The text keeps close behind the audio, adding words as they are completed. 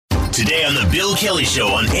Today on the Bill Kelly Show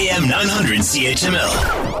on AM 900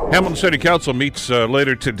 CHML. Hamilton City Council meets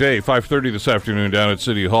later today, 5:30 this afternoon down at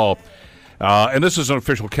City Hall. And this is an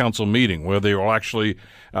official council meeting where they will actually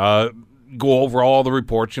go over all the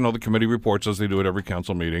reports, the committee reports as they do at every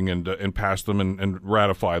council meeting, and pass them and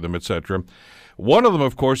ratify them, etc. One of them,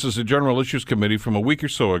 of course, is the General Issues Committee from a week or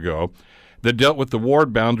so ago that dealt with the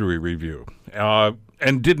ward boundary review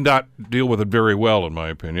and did not deal with it very well, in my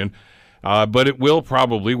opinion. But it will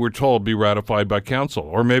probably, we're told, be ratified by council,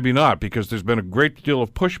 or maybe not, because there's been a great deal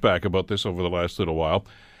of pushback about this over the last little while.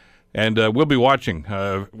 And we'll be watching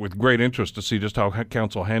with great interest to see just how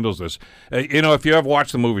council handles this. If you ever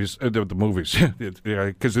watch the movies,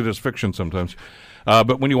 because it is fiction sometimes,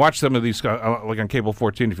 but when you watch some of these, like on Cable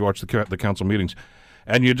 14, if you watch the council meetings,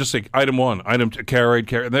 and you just say, item 1, item 2,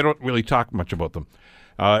 carried, and they don't really talk much about them.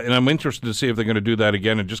 And I'm interested to see if they're going to do that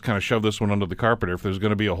again and just kind of shove this one under the carpet, or if there's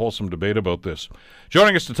going to be a wholesome debate about this.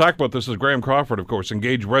 Joining us to talk about this is Graham Crawford, of course,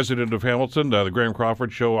 engaged resident of Hamilton, the Graham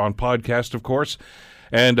Crawford Show on podcast, of course,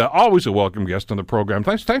 and always a welcome guest on the program.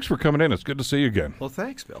 Thanks for coming in. It's good to see you again. Well,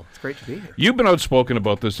 thanks, Bill. It's great to be here. You've been outspoken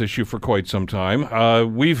about this issue for quite some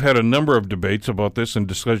time. We've had a number of debates about this and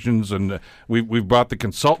discussions, and we've brought the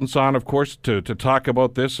consultants on, of course, to talk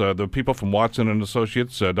about this. The people from Watson and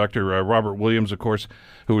Associates, Dr. Robert Williams, of course,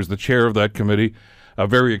 who is the chair of that committee. A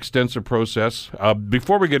very extensive process.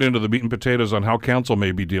 Before we get into the meat and potatoes on how council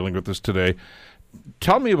may be dealing with this today,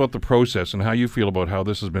 tell me about the process and how you feel about how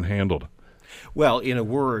this has been handled. Well, in a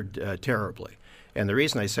word, terribly. And the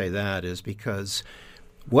reason I say that is because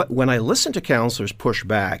when I listen to councillors push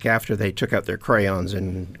back after they took out their crayons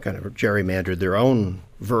and kind of gerrymandered their own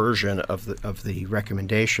version of the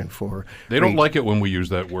recommendation for... They don't like it when we use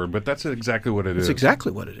that word, but that's exactly what it is. It's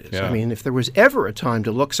exactly what it is. Yeah. I mean, if there was ever a time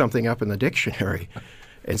to look something up in the dictionary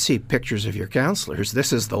and see pictures of your councillors,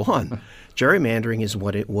 this is the one. Gerrymandering is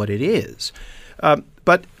what it is.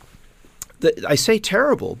 But I say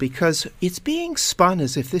terrible because it's being spun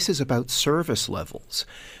as if this is about service levels.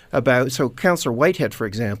 So Councillor Whitehead, for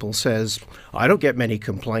example, says, I don't get many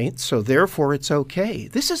complaints, so therefore it's okay.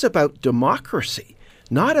 This is about democracy,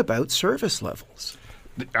 not about service levels.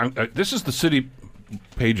 This is the city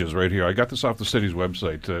pages right here. I got this off the city's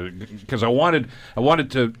website because I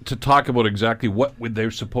wanted to talk about exactly what they're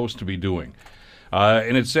supposed to be doing.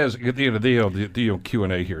 And it says, the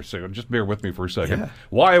Q&A here, so just bear with me for a second. Yeah.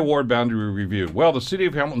 Why a ward boundary review? Well, the city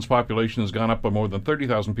of Hamilton's population has gone up by more than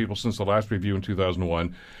 30,000 people since the last review in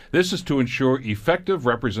 2001. This is to ensure effective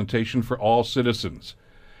representation for all citizens.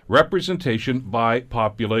 Representation by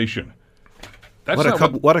population.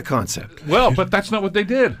 What a concept. Well, but that's not what they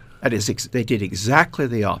did. That is, they did exactly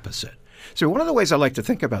the opposite. So one of the ways I like to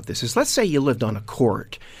think about this is, let's say you lived on a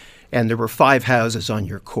court, and there were 5 houses on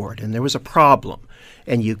your court, and there was a problem,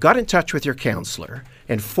 and you got in touch with your counselor,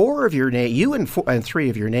 and 4 of your and 3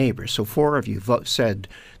 of your neighbors, so 4 of you said,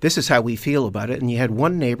 this is how we feel about it, and you had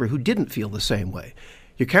 1 neighbor who didn't feel the same way.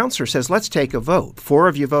 Your counselor says, let's take a vote. 4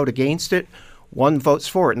 of you vote against it, 1 votes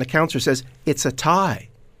for it, and the counselor says, it's a tie.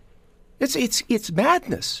 It's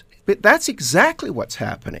madness, but that's exactly what's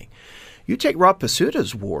happening. You take Rob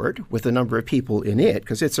Pasuda's ward with the number of people in it,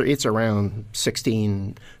 because it's around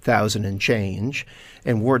 16,000 and change,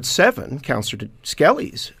 and Ward 7, Councillor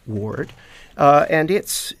Skelly's ward, and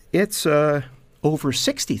it's over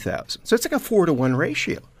 60,000. So it's like a 4-to-1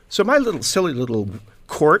 ratio. So my silly little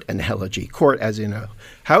court analogy, court as in a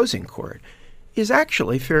housing court, is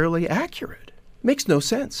actually fairly accurate. Makes no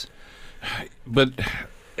sense. But...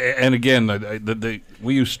 And again,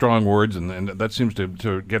 we use strong words, and that seems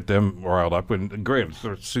to get them riled up. And great,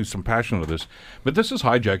 to see some passion of this. But this is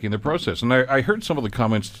hijacking the process. And I heard some of the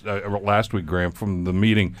comments last week, Graham, from the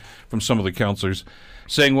meeting, from some of the councillors,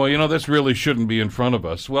 saying, well, this really shouldn't be in front of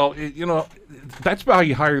us. Well, that's how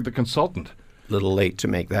you hired the consultant. Little late to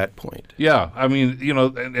make that point. Yeah, I mean,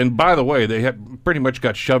 and by the way, they had pretty much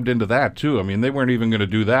got shoved into that too. I mean, they weren't even going to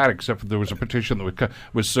do that, except there was a petition that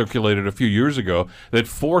was circulated a few years ago that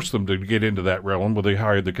forced them to get into that realm where they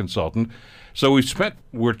hired the consultant. So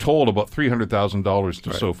we're told, about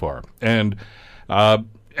 $300,000 so far, and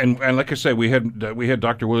like I said, we had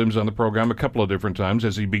Dr. Williams on the program a couple of different times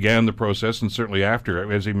as he began the process, and certainly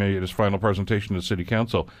after, as he made his final presentation to City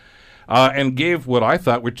Council. And gave what I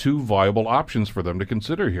thought were 2 viable options for them to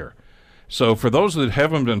consider here. So for those that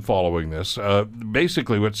haven't been following this,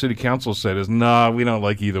 basically what City Council said is, we don't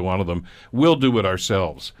like either one of them. We'll do it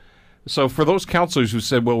ourselves. So for those councillors who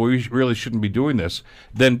said, well, we really shouldn't be doing this,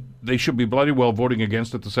 then they should be bloody well voting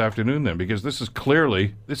against it this afternoon then, because this is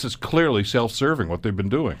clearly self-serving what they've been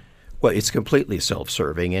doing. Well, it's completely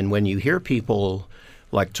self-serving. And when you hear people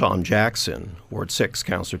like Tom Jackson, Ward 6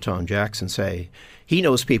 Councillor Tom Jackson, say he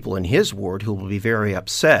knows people in his ward who will be very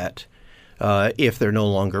upset if they're no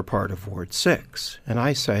longer part of Ward 6. And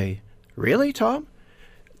I say, really, Tom?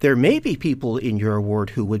 There may be people in your ward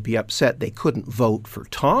who would be upset they couldn't vote for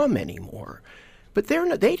Tom anymore, but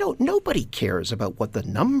nobody cares about what the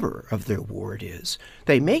number of their ward is.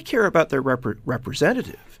 They may care about their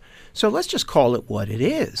representative. So let's just call it what it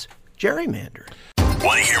is, gerrymandering.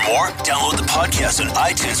 Want to hear more? Download the podcast on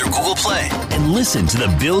iTunes or Google Play and listen to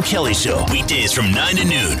The Bill Kelly Show weekdays from 9 to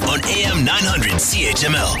noon on AM 900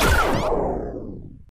 CHML.